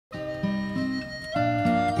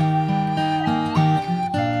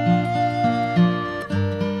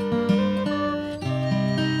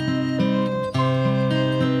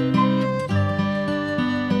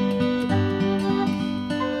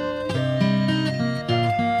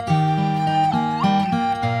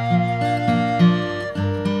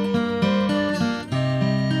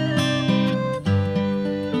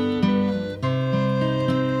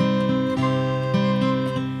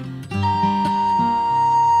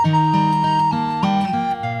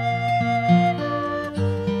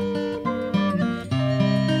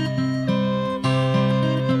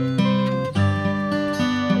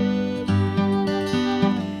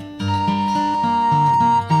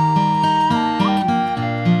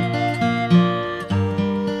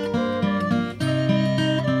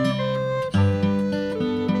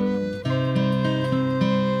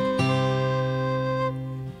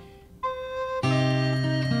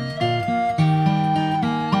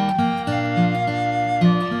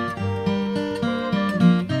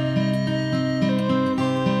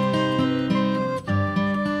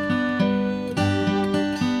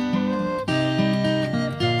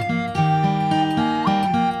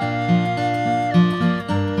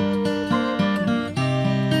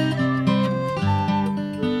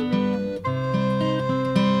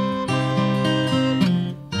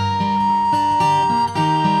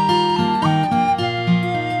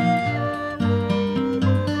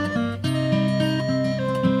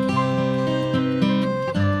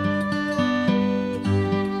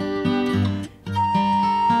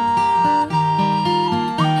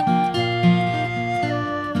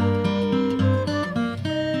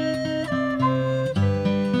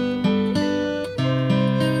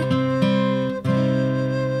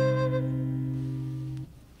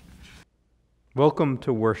Welcome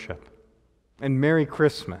to worship, and Merry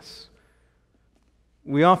Christmas.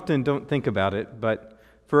 We often don't think about it, but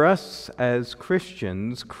for us as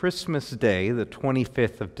Christians, Christmas Day, the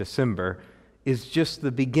 25th of December, is just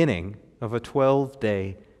the beginning of a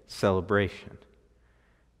 12-day celebration.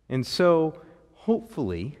 And so,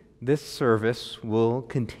 hopefully, this service will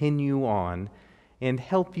continue on and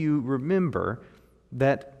help you remember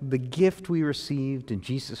that the gift we received in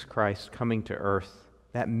Jesus Christ coming to earth,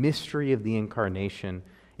 that mystery of the incarnation,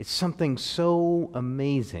 is something so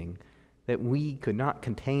amazing that we could not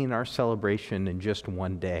contain our celebration in just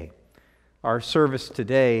one day. Our service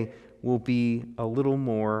today will be a little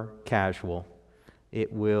more casual.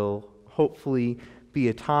 It will hopefully be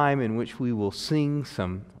a time in which we will sing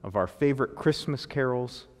some of our favorite Christmas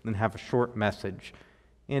carols and have a short message.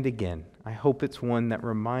 And again, I hope it's one that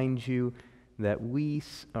reminds you that we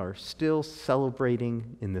are still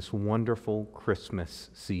celebrating in this wonderful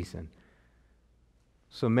Christmas season.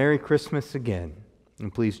 So Merry Christmas again,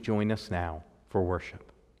 and please join us now for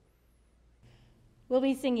worship. We'll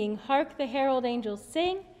be singing Hark the Herald Angels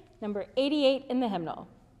Sing, number 88 in the hymnal.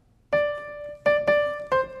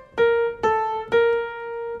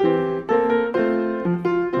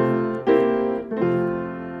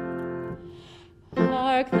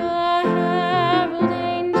 Hark the herald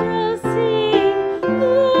angels sing,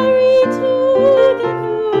 glory to the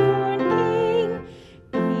newborn King.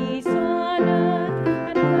 Peace on earth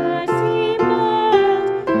and mercy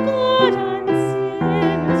mild, God and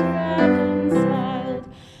sinners reconciled.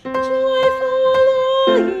 Joyful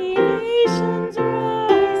all ye nations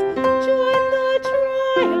rise, join the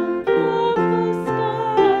triumph of the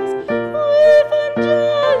skies. All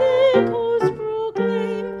evangelic hosts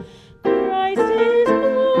proclaim, Christ is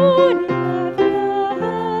born in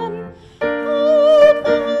Bethlehem. Hark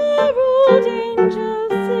the herald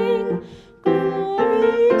angels sing,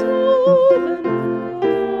 glory to the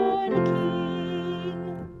newborn King.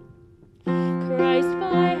 Christ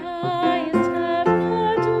by highest heaven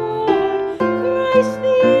adored, Christ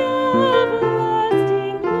the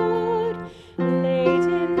everlasting Lord. Late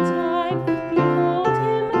in time, behold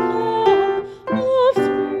him come,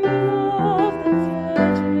 offspring of the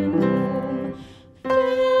Virgin womb.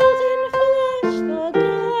 Veiled in flesh the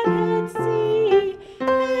Godhead see,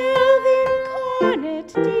 hail the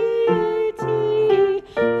incarnate deity.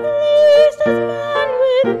 Pleased as man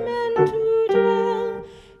with men to dwell,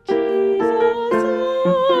 Jesus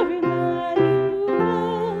our Emmanuel.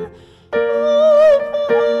 Hark the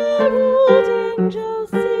herald angels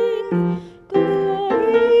sing,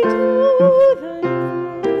 glory to the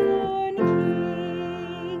newborn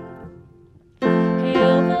King.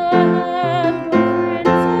 Hail the heavenly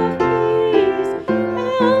Prince of Peace,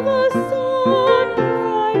 hail the Son of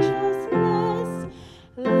Righteousness.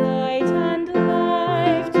 Light and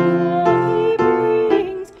life to all he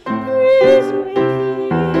brings, praise with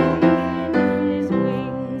healing in his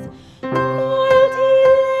wings. Mild he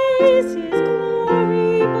lays his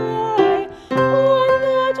glory by, born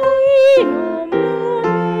that we no more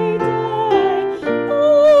may die.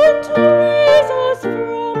 Born to raise us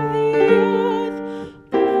from the earth,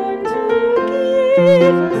 born to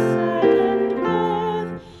give a second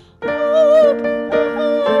birth. Hark the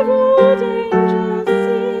herald angels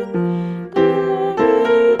sing,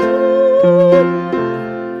 glory to the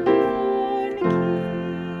newborn King.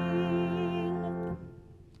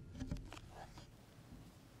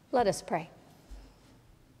 Let us pray.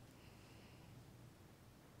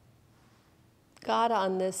 God,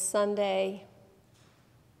 on this Sunday,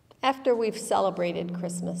 after we've celebrated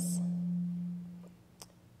Christmas,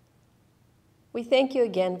 we thank you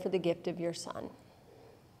again for the gift of your Son.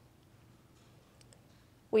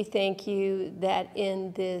 We thank you that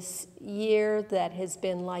in this year that has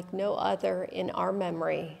been like no other in our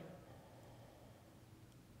memory,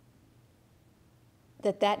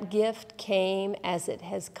 that gift came as it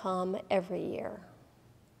has come every year.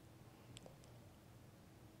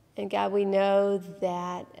 And God, we know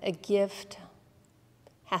that a gift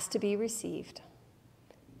has to be received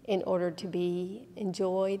in order to be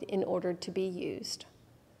enjoyed, in order to be used.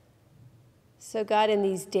 So God, in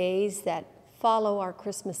these days that follow our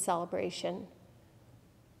Christmas celebration,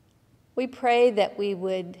 we pray that we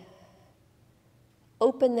would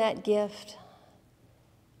open that gift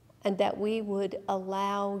and that we would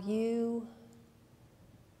allow you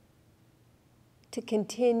to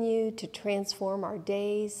continue to transform our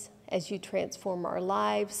days as you transform our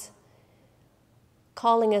lives,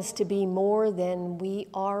 calling us to be more than we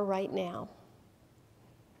are right now.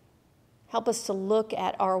 Help us to look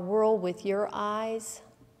at our world with your eyes.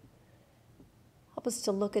 Help us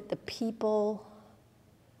to look at the people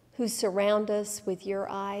who surround us with your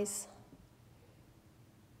eyes.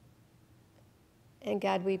 And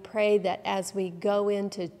God, we pray that as we go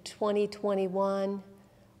into 2021,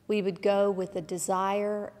 we would go with the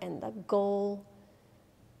desire and the goal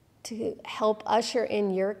to help usher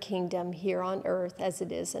in your kingdom here on earth as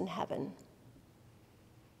it is in heaven.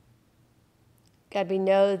 God, we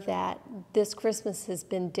know that this Christmas has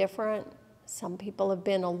been different. Some people have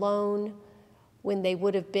been alone when they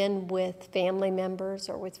would have been with family members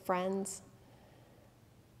or with friends.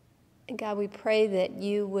 And God, we pray that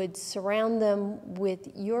you would surround them with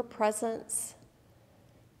your presence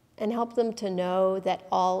and help them to know that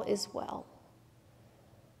all is well.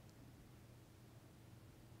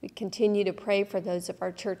 We continue to pray for those of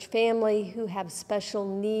our church family who have special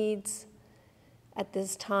needs at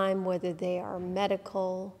this time, whether they are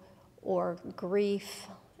medical or grief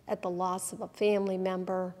at the loss of a family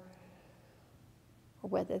member, or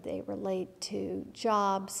whether they relate to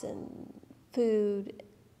jobs and food,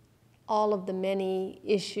 all of the many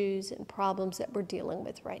issues and problems that we're dealing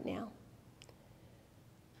with right now.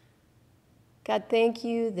 God, thank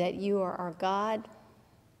you that you are our God,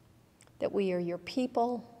 that we are your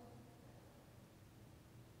people.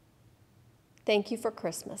 Thank you for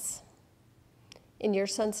Christmas. In your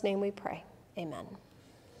Son's name we pray. Amen.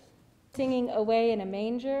 Singing Away in a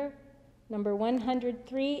Manger, number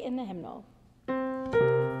 103 in the hymnal.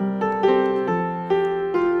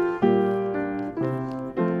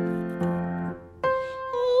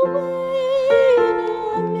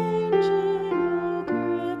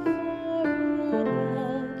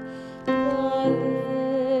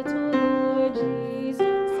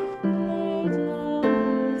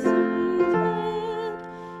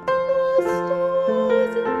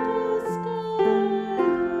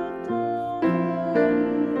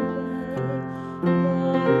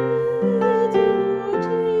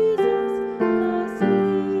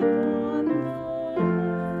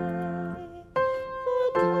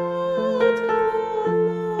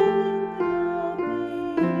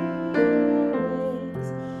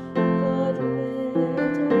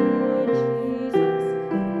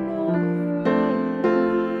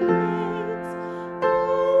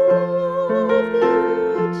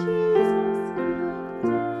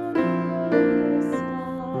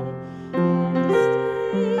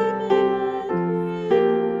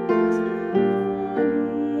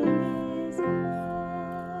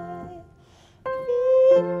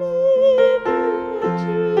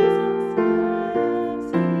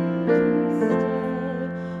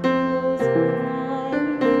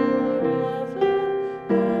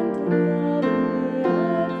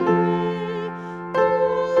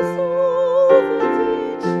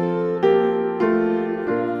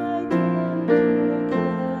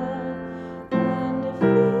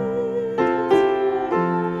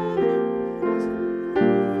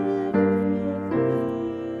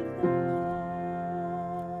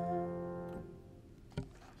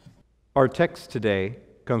 Our text today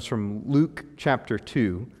comes from Luke chapter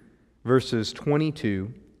 2, verses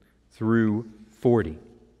 22 through 40.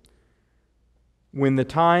 When the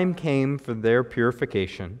time came for their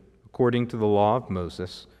purification, according to the law of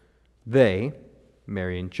Moses, they,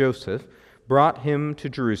 Mary and Joseph, brought him to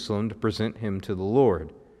Jerusalem to present him to the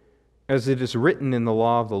Lord. As it is written in the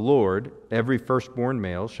law of the Lord, every firstborn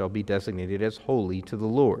male shall be designated as holy to the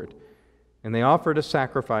Lord. And they offered a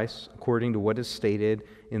sacrifice according to what is stated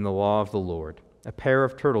in the law of the Lord, a pair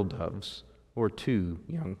of turtle doves or 2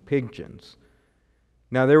 young pigeons.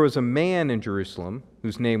 Now there was a man in Jerusalem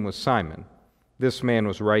whose name was Simon. This man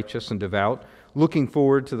was righteous and devout, looking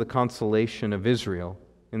forward to the consolation of Israel,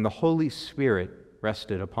 and the Holy Spirit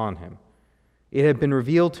rested upon him. It had been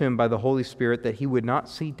revealed to him by the Holy Spirit that he would not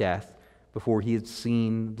see death before he had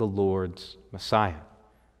seen the Lord's Messiah.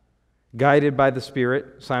 Guided by the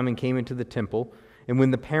Spirit, Simon came into the temple, and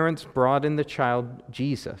when the parents brought in the child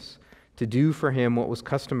Jesus to do for him what was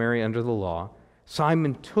customary under the law,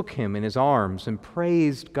 Simon took him in his arms and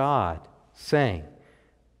praised God, saying,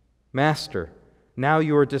 "Master, now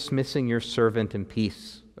you are dismissing your servant in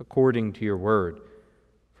peace, according to your word.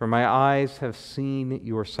 For my eyes have seen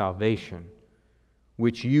your salvation,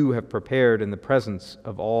 which you have prepared in the presence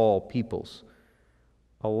of all peoples,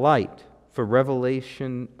 a light for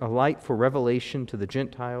revelation to the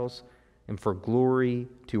Gentiles, and for glory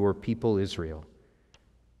to your people Israel."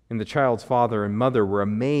 And the child's father and mother were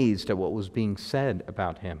amazed at what was being said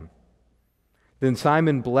about him. Then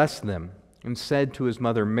Simon blessed them and said to his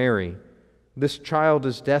mother Mary, "This child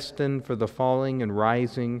is destined for the falling and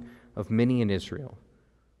rising of many in Israel,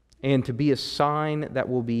 and to be a sign that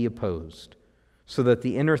will be opposed, so that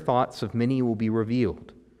the inner thoughts of many will be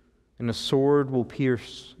revealed, and a sword will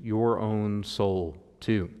pierce your own soul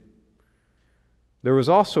too." There was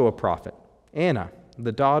also a prophet, Anna,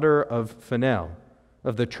 the daughter of Phanuel,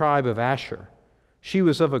 of the tribe of Asher. She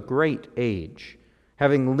was of a great age,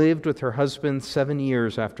 having lived with her husband 7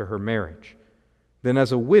 years after her marriage. Then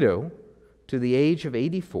as a widow, to the age of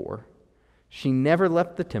 84, she never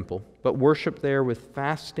left the temple, but worshiped there with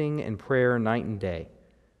fasting and prayer night and day.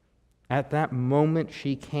 At that moment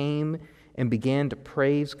she came and began to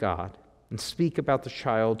praise God and speak about the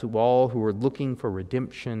child to all who were looking for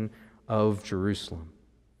redemption of Jerusalem.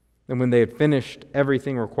 And when they had finished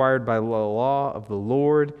everything required by the law of the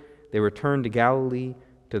Lord, they returned to Galilee,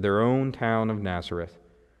 to their own town of Nazareth.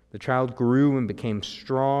 The child grew and became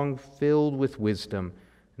strong, filled with wisdom,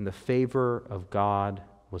 and the favor of God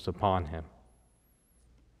was upon him.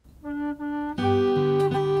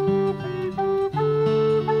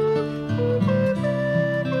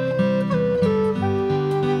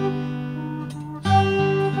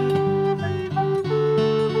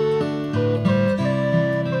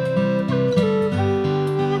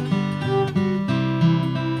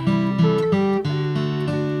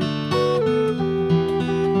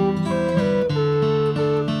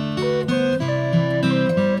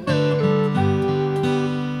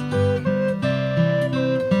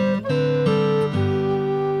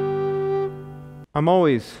 I'm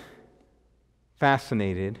always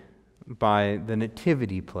fascinated by the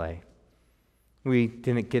nativity play. We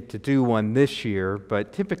didn't get to do one this year,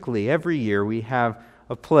 but typically every year we have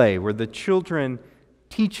a play where the children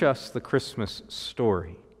teach us the Christmas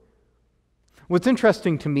story. What's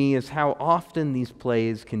interesting to me is how often these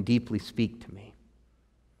plays can deeply speak to me.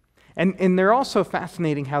 And they're also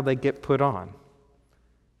fascinating how they get put on.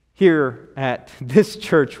 Here at this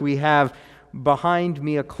church, we have behind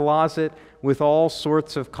me a closet with all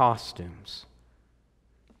sorts of costumes.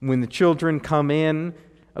 When the children come in,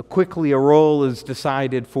 quickly a role is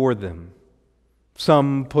decided for them.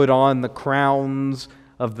 Some put on the crowns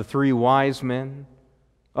of the 3 wise men,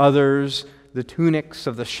 others the tunics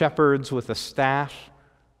of the shepherds with a staff.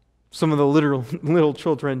 Some of the little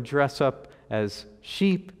children dress up as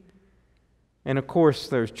sheep. And of course,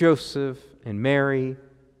 there's Joseph and Mary,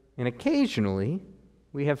 and occasionally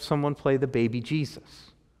we have someone play the baby Jesus.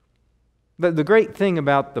 But the great thing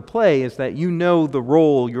about the play is that you know the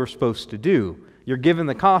role you're supposed to do. You're given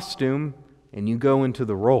the costume, and you go into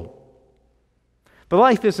the role. But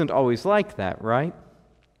life isn't always like that, right?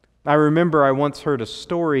 I remember I once heard a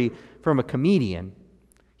story from a comedian.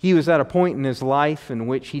 He was at a point in his life in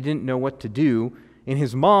which he didn't know what to do, and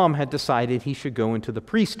his mom had decided he should go into the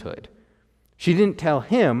priesthood. She didn't tell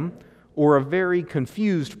him or a very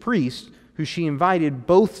confused priest who she invited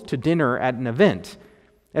both to dinner at an event.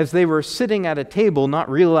 As they were sitting at a table, not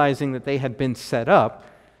realizing that they had been set up,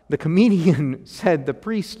 the comedian said the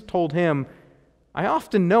priest told him, "I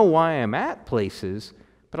often know why I'm at places,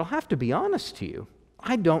 but I'll have to be honest to you.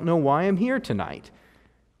 I don't know why I'm here tonight."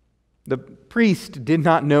 The priest did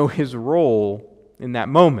not know his role in that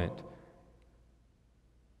moment.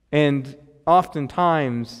 And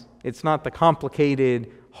oftentimes, it's not the complicated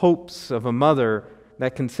hopes of a mother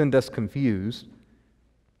that can send us confused,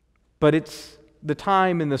 but it's the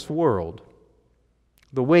time in this world,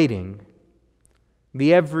 the waiting,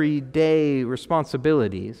 the everyday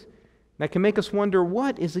responsibilities that can make us wonder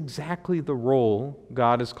what is exactly the role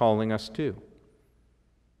God is calling us to.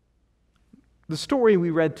 The story we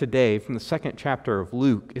read today from the 2nd chapter of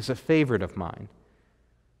Luke is a favorite of mine.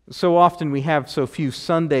 So often we have so few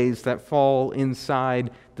Sundays that fall inside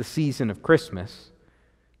the season of Christmas.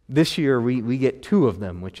 This year we get 2 of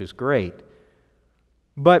them, which is great.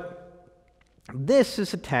 But this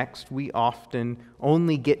is a text we often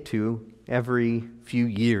only get to every few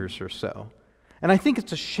years or so. And I think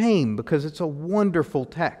it's a shame because it's a wonderful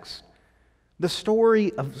text. The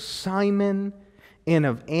story of Simon and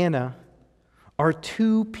of Anna are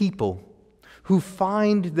 2 people who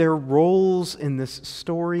find their roles in this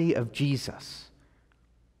story of Jesus.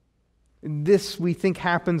 This, we think,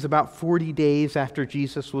 happens about 40 days after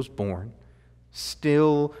Jesus was born,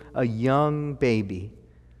 still a young baby.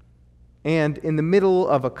 And in the middle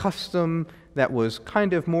of a custom that was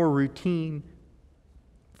kind of more routine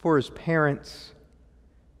for his parents,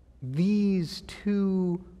 these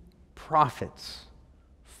 2 prophets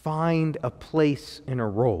find a place in a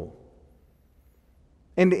role.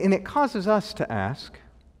 And it causes us to ask,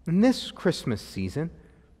 in this Christmas season,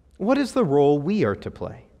 what is the role we are to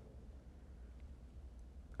play?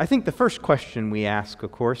 I think the first question we ask,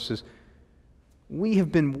 of course, is we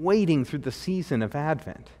have been waiting through the season of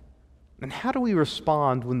Advent. And how do we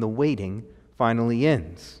respond when the waiting finally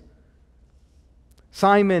ends?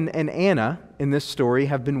 Simon and Anna in this story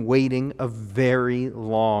have been waiting a very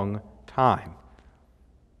long time.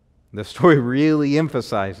 The story really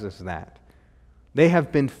emphasizes that. They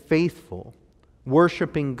have been faithful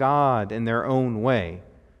worshiping God in their own way.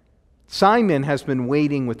 Simon has been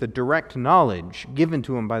waiting with a direct knowledge given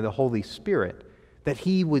to him by the Holy Spirit that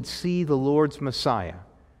he would see the Lord's Messiah.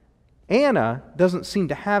 Anna doesn't seem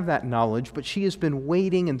to have that knowledge, but she has been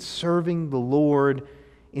waiting and serving the Lord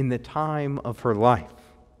in the time of her life.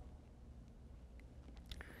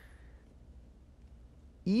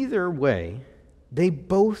 Either way, they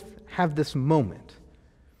both have this moment,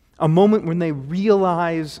 a moment when they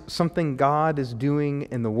realize something God is doing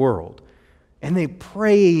in the world, and they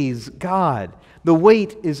praise God. The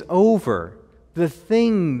wait is over. The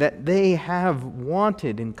thing that they have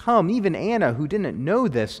wanted and come, even Anna, who didn't know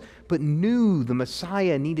this, but knew the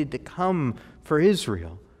Messiah needed to come for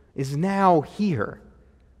Israel, is now here.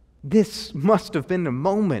 This must have been a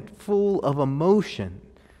moment full of emotion.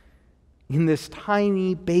 In this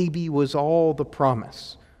tiny baby was all the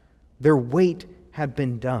promise. Their wait had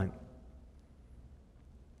been done.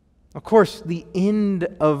 Of course, the end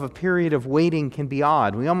of a period of waiting can be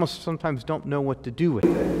odd. We almost sometimes don't know what to do with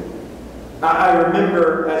it. I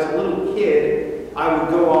remember as a little kid, I would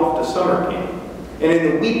go off to summer camp. And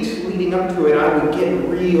in the weeks leading up to it, I would get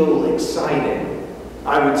real excited.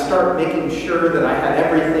 I would start making sure that I had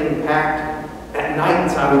everything packed. At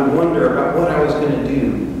nights, I would wonder about what I was going to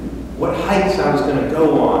do, what hikes I was going to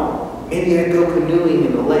go on. Maybe I'd go canoeing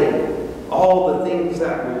in the lake. All the things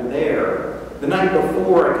that were there. The night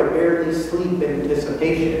before, I could barely sleep in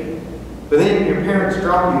anticipation. But then your parents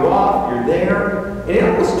drop you off, you're there, and it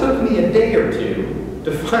almost took me a day or two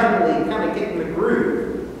to finally kind of get in the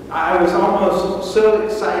groove. I was almost so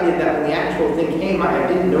excited that when the actual thing came, I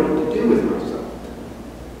didn't know what to do with myself.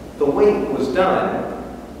 The wait was done,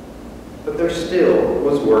 but there still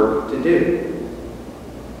was work to do.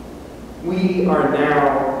 We are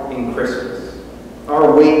now in Christmas.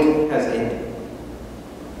 Our wait has ended.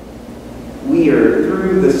 We are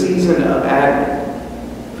through the season of Advent.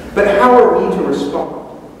 But how are we to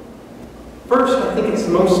respond? First, I think it's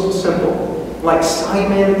most simple. Like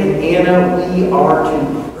Simon and Anna, we are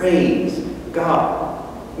to praise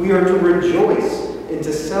God. We are to rejoice and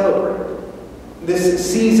to celebrate.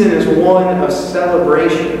 This season is one of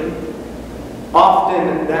celebration.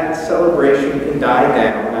 Often that celebration can die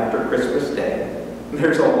down after Christmas Day.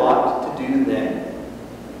 There's a lot to do then.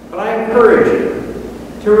 But I encourage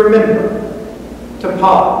you to remember, to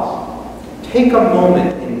pause, take a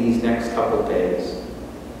moment in these next couple days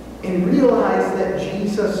and realize that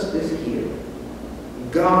Jesus is here.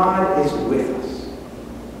 God is with us.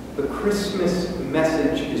 The Christmas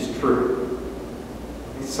message is true.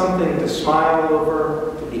 It's something to smile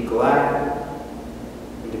over, to be glad,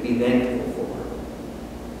 and to be thankful for.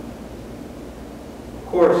 Of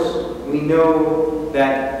course, we know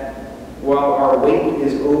that while our wait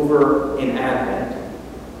is over in Advent,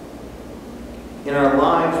 in our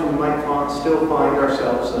lives, we might still find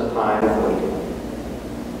ourselves in a time of waiting.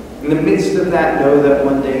 In the midst of that, know that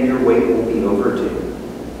one day your wait will be over too.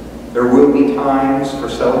 There will be times for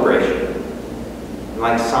celebration. And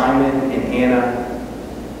like Simon and Anna,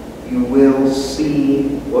 you will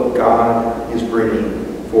see what God is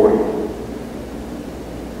bringing for you.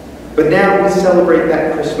 But now we celebrate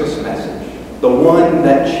that Christmas message, the one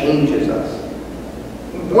that changes us.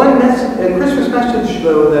 A Christmas message,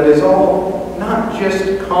 though, that is all not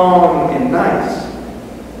just calm and nice,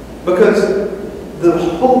 because the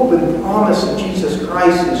hope and promise of Jesus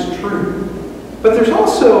Christ is true. But there's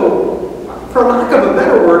also, for lack of a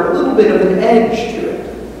better word, a little bit of an edge to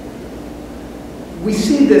it. We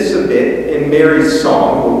see this a bit in Mary's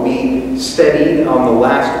song, what we studied on the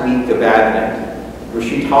last week of Advent, where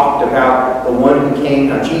she talked about the one who came.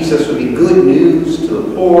 Now, Jesus would be good news to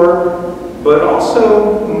the poor, but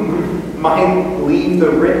also might leave the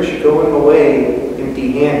rich going away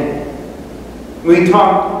empty-handed. We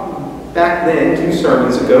talked back then, 2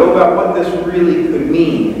 sermons ago, about what this really could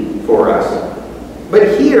mean for us.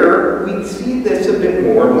 But here, we see this a bit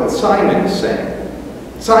more in what Simon is saying.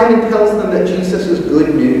 Simon tells them that Jesus is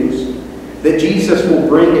good news, that Jesus will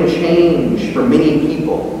bring a change for many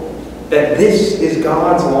people, that this is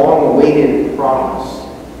God's long-awaited promise.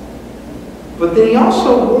 But then he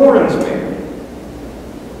also warns Mary.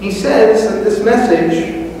 He says that this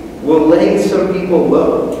message will lay some people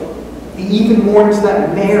low. He even warns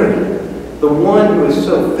that Mary, the one who is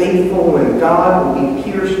so faithful in God, will be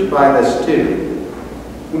pierced by this too.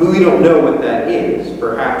 We don't know what that is.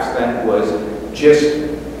 Perhaps that was just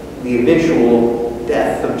the eventual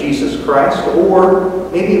death of Jesus Christ, or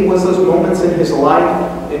maybe it was those moments in his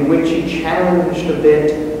life in which he challenged a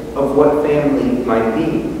bit of what family might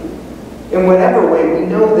be. In whatever way, we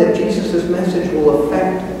know that Jesus' message will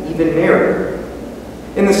affect even Mary.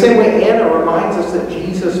 In the same way, Anna reminds us that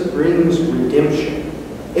Jesus brings redemption.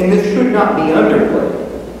 And this should not be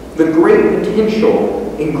underplayed. The great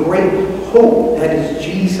potential and great hope that is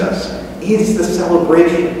Jesus is the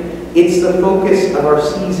celebration. It's the focus of our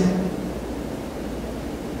season.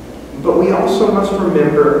 But we also must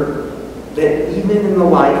remember that even in the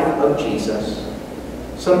life of Jesus,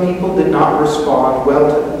 some people did not respond well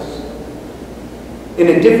to this. In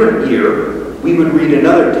a different year, we would read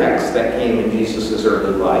another text that came in Jesus'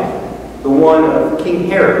 early life, the one of King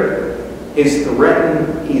Herod. He's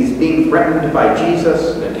being threatened by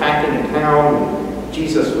Jesus and attacking a town.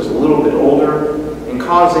 Jesus was a little bit older and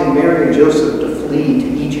causing Mary and Joseph to flee to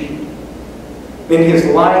Egypt. In his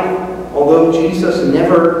life, although Jesus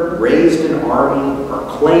never raised an army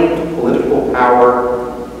or claimed political power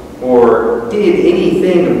or did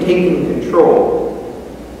anything of taking control,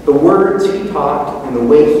 the words he taught and the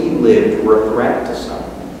way he lived were a threat to some.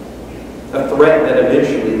 A threat that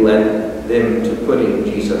eventually led them to putting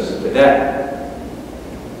Jesus to death.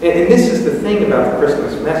 And this is the thing about the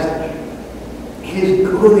Christmas message. It is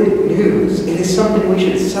good news. It is something we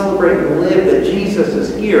should celebrate and live, that Jesus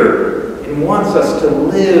is here and wants us to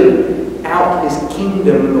live out his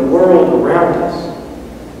kingdom in the world around us.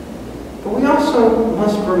 But we also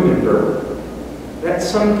must remember that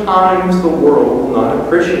sometimes the world will not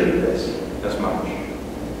appreciate this as much.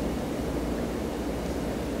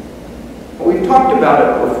 Well, we've talked about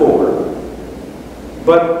it before,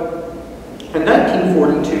 but in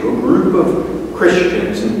 1942, a group of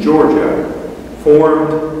Christians in Georgia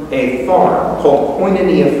formed a farm called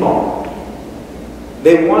Koinonia Farm.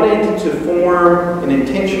 They wanted to form an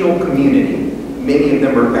intentional community. Many of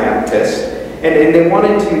them are Baptists, and they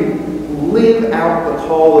wanted to live out the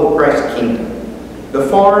call of Christ's kingdom. The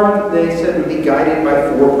farm, they said, would be guided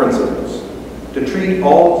by 4 principles: to treat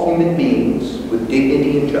all human beings with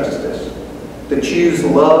dignity and justice, to choose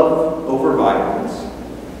love over violence,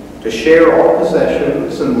 to share all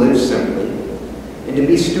possessions and live simply, and to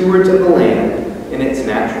be stewards of the land and its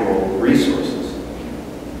natural resources.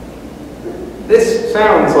 This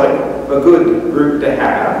sounds like a good group to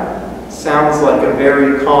have. Sounds like a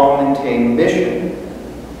very calm and tame mission.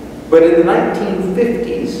 But in the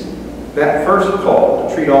 1950s, that first call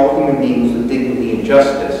to treat all human beings with dignity and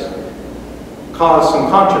justice caused some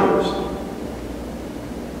controversy.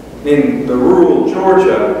 In the rural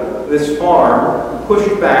Georgia, this farm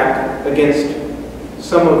pushed back against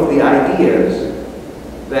some of the ideas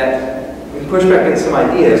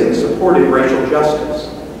and supported racial justice.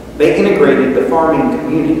 They integrated the farming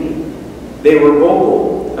community. They were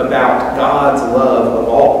vocal about God's love of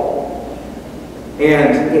all.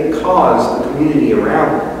 And it caused the community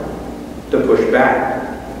around them to push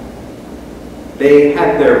back. They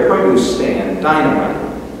had their produce stand dynamited.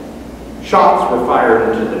 Shots were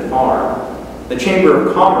fired into the farm. The Chamber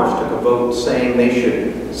of Commerce took a vote saying they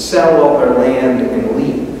should sell all their land and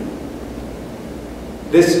leave.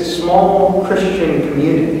 This small Christian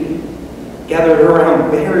community, gathered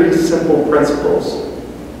around very simple principles,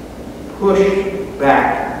 pushed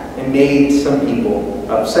back and made some people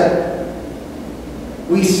upset.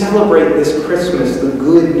 We celebrate this Christmas the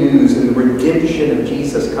good news and the redemption of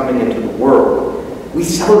Jesus coming into the world. We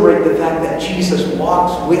celebrate the fact that Jesus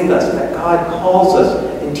walks with us, that God calls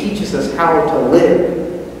us and teaches us how to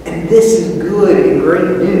live. And this is good and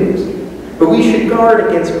great news. But we should guard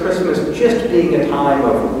against Christmas just being a time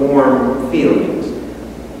of warm feelings,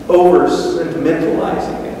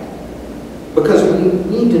 over-sentimentalizing it. Because we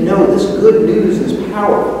need to know this good news is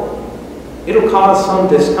powerful. It'll cause some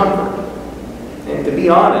discomfort. And to be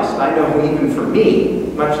honest, I know even for me,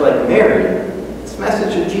 much like Mary, this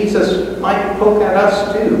message of Jesus might poke at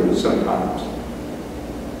us too sometimes.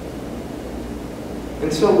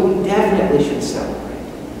 And so we definitely should celebrate.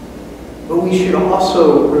 But we should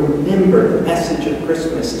also remember the message of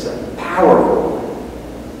Christmas is a powerful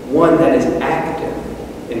one that is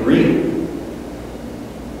active and real.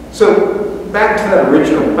 So back to that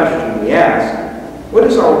original question we asked, what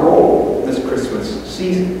is our role this Christmas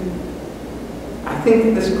season? I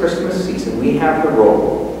think this Christmas season we have the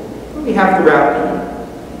role that we have throughout the year.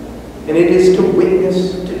 And it is to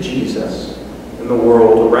witness to Jesus in the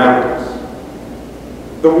world around us.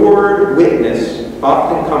 The word witness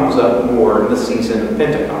often comes up more in the season of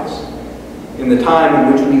Pentecost, in the time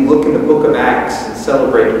in which we look in the book of Acts and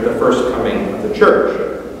celebrate the first coming of the church.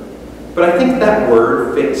 But I think that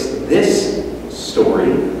word fits this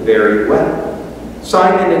story very well.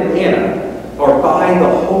 Simon and Anna are by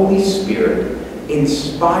the Holy Spirit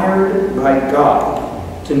inspired by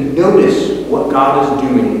God to notice what God is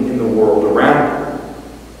doing in the world around them.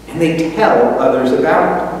 And they tell others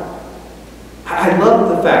about it. I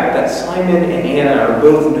love the fact that Simon and Anna are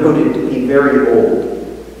both noted to be very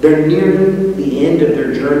old. They're nearing the end of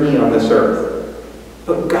their journey on this earth.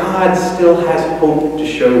 But God still has hope to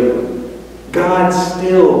show them. God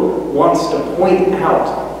still wants to point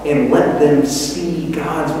out and let them see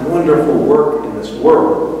God's wonderful work in this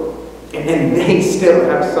world. And they still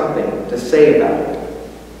have something to say about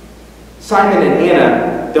it. Simon and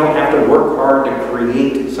Anna don't have to work hard to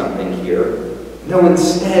create something here. No,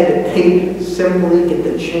 instead, they simply get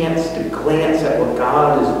the chance to glance at what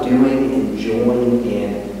God is doing and join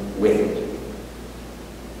in with it.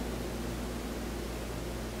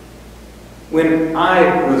 When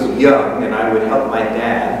I was young and I would help my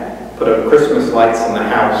dad put up Christmas lights in the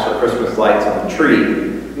house or Christmas lights on the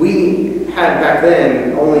tree, we had back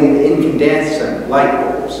then only the incandescent light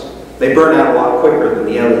bulbs. They burn out a lot quicker than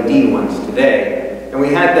the LED ones today. And we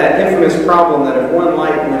had that infamous problem that if one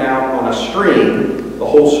light went out on a string, the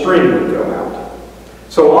whole string would go out.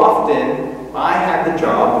 So often, I had the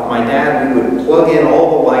job, with my dad, we would plug in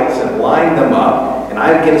all the lights and line them up, and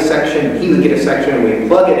I would get a section, he would get a section, and we'd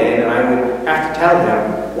plug it in, and I would have to tell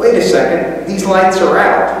him, wait a second, these lights are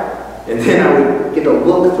out. And then I would get to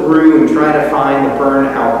look through and try to find the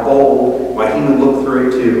burn-out bulb while he would look through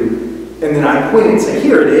it too. And then I'd point and say,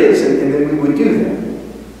 here it is, and then we would do them.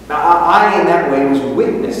 Now, I, in that way, was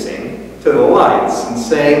witnessing to the lights and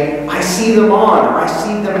saying, I see them on, or I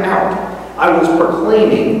see them out. I was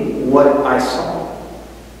proclaiming what I saw.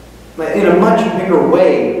 But in a much bigger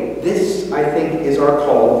way, this, I think, is our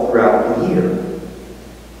call throughout the year.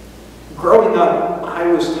 Growing up, I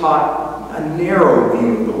was taught a narrow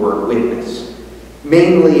view of the word witness.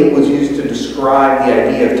 Mainly, it was used to describe the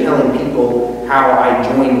idea of telling people how I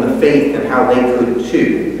joined the faith and how they could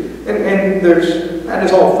too. And that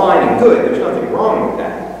is all fine and good. There's nothing wrong with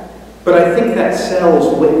that. But I think that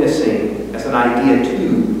sells witnessing as an idea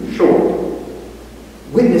too short.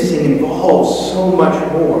 Witnessing involves so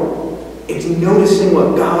much more. It's noticing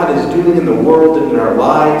what God is doing in the world and in our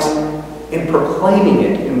lives and proclaiming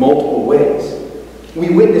it in multiple ways.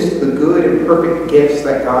 We witness the good and perfect gifts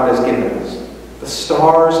that God has given us. The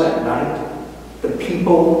stars at night, the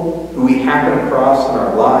people who we happen across in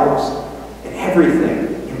our lives, and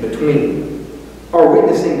everything in between. Our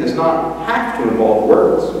witnessing does not have to involve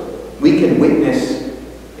words. We can witness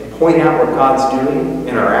and point out what God's doing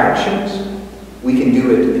in our actions. We can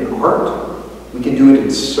do it in art. We can do it in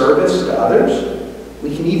service to others.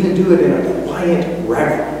 We can even do it in a quiet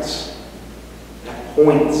reverence that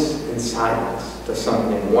points in silence to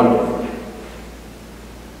something wonderful.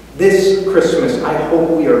 This Christmas, I hope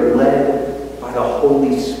we are led by the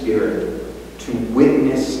Holy Spirit to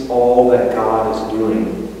witness all that God is doing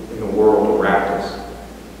in the world around us.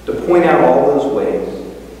 To point out all those ways,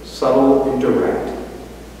 subtle and direct,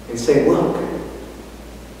 and say, look,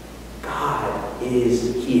 God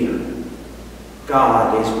is here.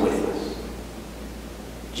 God is with us.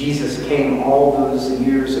 Jesus came all those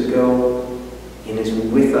years ago and is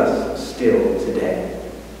with us still today.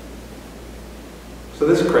 So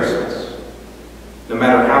this Christmas, no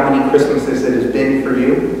matter how many Christmases it has been for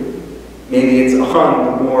you, maybe it's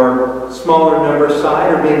on the more smaller number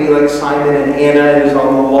side, or maybe like Simon and Anna, it is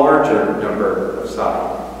on the larger number of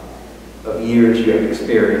side of years you have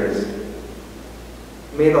experienced.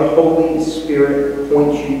 May the Holy Spirit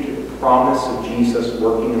point you to the promise of Jesus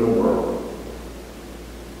working in the world.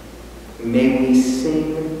 May we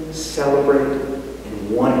sing, celebrate,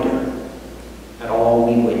 and wonder at all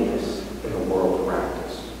we witness in the world around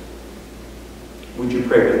us. Would you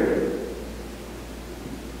pray with me?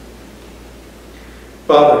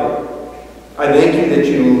 Father, I thank you that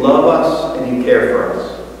you love us and you care for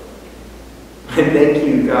us. I thank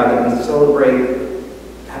you, God, that we celebrate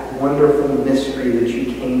that wonderful mystery that you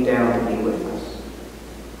came down to be with us.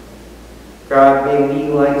 God, may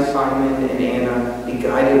we, like Simon and Anna, be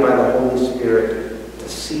guided by the Holy Spirit to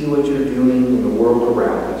see what you're doing in the world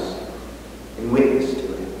around us and witness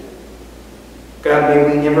to it. God,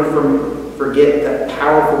 may we never forget that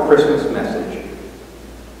powerful Christmas message,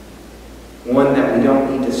 one that we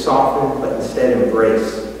don't need to soften, but instead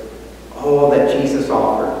embrace all that Jesus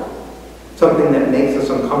offered. Something that makes us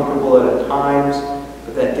uncomfortable at times,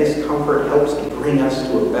 but that discomfort helps to bring us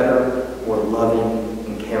to a better, more loving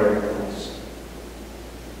and caring place.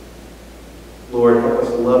 Lord, help us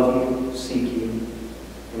love you, seek you.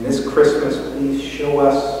 And this Christmas, please show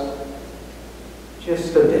us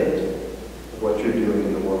just a bit of what you're doing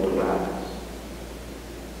in the world around us.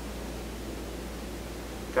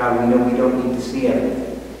 God, we know we don't need to see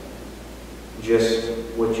everything, just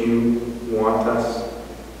what you want us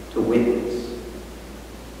to witness.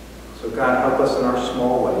 So God, help us in our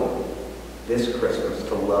small way this Christmas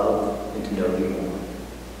to love and to know you more.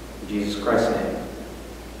 In Jesus Christ's name,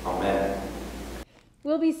 amen.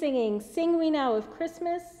 We'll be singing Sing We Now of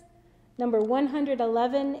Christmas, number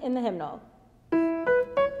 111 in the hymnal.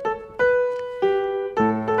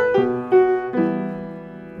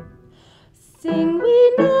 Sing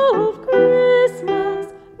we now of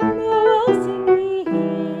Christmas, Noel sing we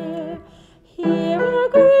here. Hear our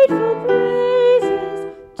grateful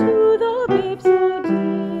praises to the babe so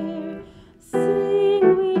dear.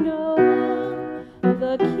 Sing we Noel,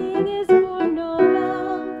 the King is born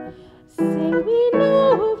Noel. Sing we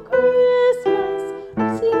now of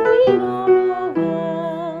Christmas, sing we now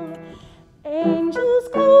Noel. Angels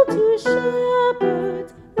call to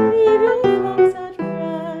shepherds, leave your flocks at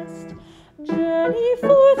rest. Journey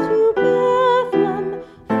forth to Bethlehem,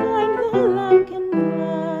 find the Lamb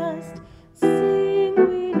blessed. Sing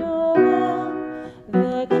we Noel,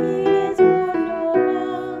 the King is born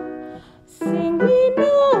Noel. Sing we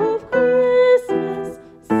now of Christmas,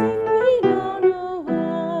 sing we now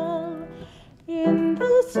Noel. In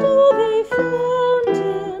the stall they found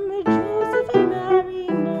him, Joseph and Mary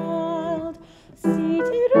mild,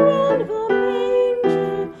 seated round the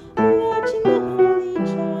manger, watching the holy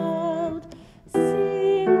child.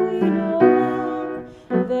 Sing we Noel,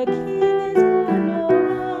 the King is born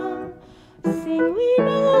Noel. Sing we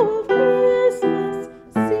now of Christmas,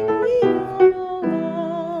 sing we now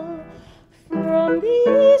Noel. From the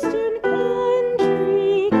eastern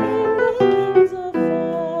country came the kings of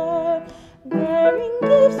far, bearing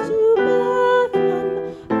gifts to Bethlehem,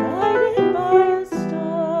 guided by a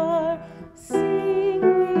star. Sing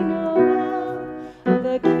we Noel,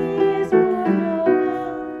 the King is born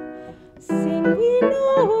Noel. Sing we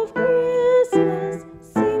now of Christmas,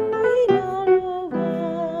 sing we now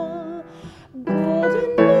Noel. Golden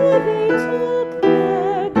wool they took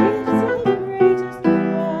their gifts of greatest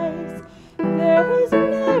price. There was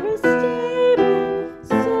never stable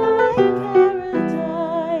so like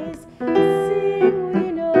paradise. Sing we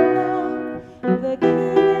Noel, the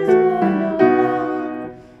King is born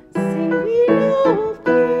Noel. Sing we now of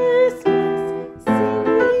Christmas, sing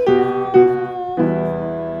we now Noel.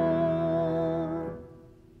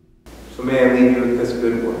 So may I leave you with this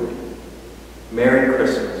good word. Merry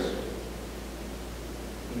Christmas.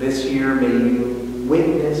 This year may you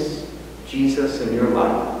witness Jesus in your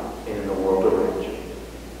life and in the world around you.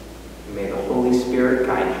 May the Holy Spirit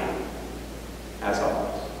guide you.